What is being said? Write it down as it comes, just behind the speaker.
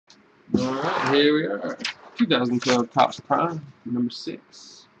Alright, here we are. 2012 Topps Prime, number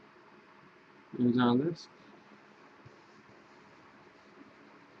 6. Here's our list.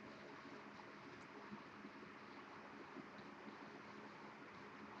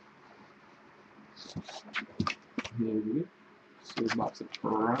 Here we go. So a box of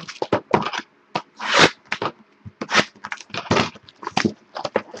Prime.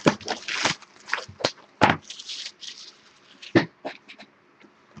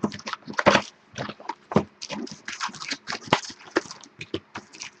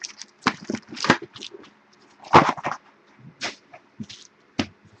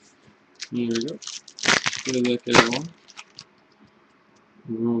 Here we go. Good luck, everyone.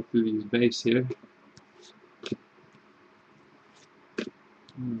 We'll roll through these base here.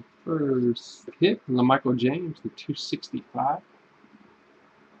 First hit, LaMichael James, the 265.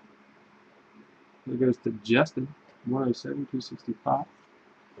 There goes to Justin, 107, 265.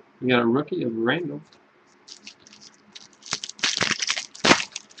 We got a rookie of Randall.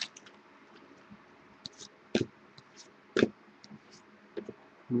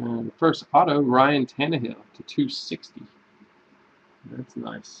 And the first auto, Ryan Tannehill to 260. That's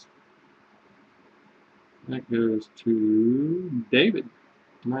nice. That goes to David.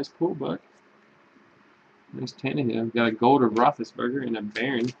 Nice pull, Buck. Nice Tannehill. Got a gold of Roethlisberger and a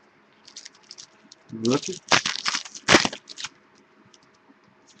Barron rookie.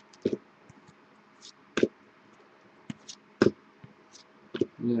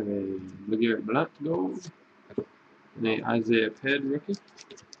 We have a LeGarrette Blount gold and a Isaiah Ped rookie.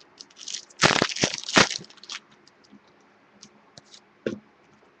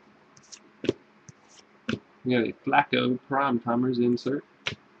 We got a Flacco Prime Timers insert,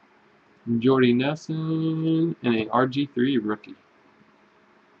 Jordy Nelson, and a RG3 rookie.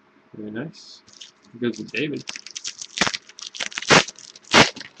 Very nice. It goes to David.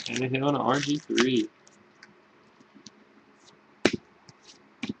 And a hit on an RG3.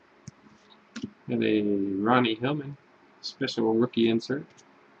 Got a Ronnie Hillman special rookie insert,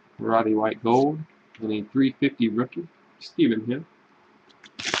 Roddy White gold, and a 350 rookie, Stephen Hill.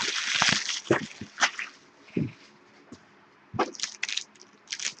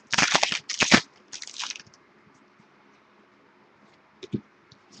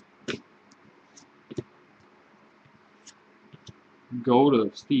 Gold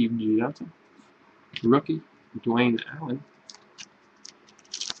of Steve Johnson. Rookie, Dwayne Allen.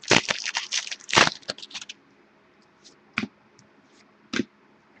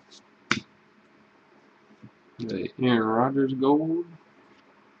 The Aaron Rodgers gold.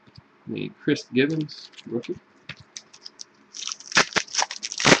 The Chris Gibbons rookie.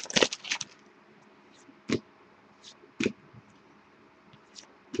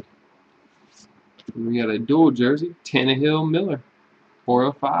 And we got a dual jersey, Tannehill Miller.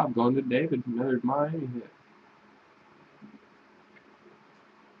 405 going to David. Another Miami hit.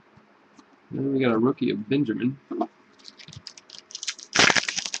 Then we got a rookie of Benjamin.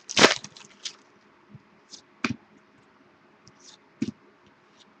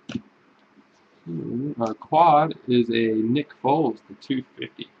 Our quad is a Nick Foles, the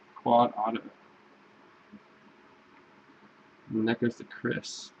 250 quad auto. And that goes to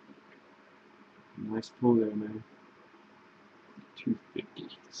Chris. Nice pull there, man.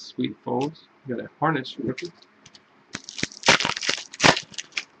 250. Sweet Foles. We got a Harnish rookie.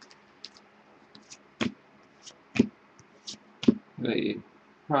 A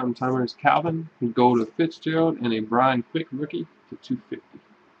Prime Timers Calvin, gold of Fitzgerald, and a Brian Quick rookie to 250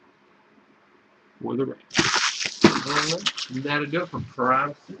 for the Rams. Alright, that'll do it for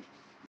Prime 6.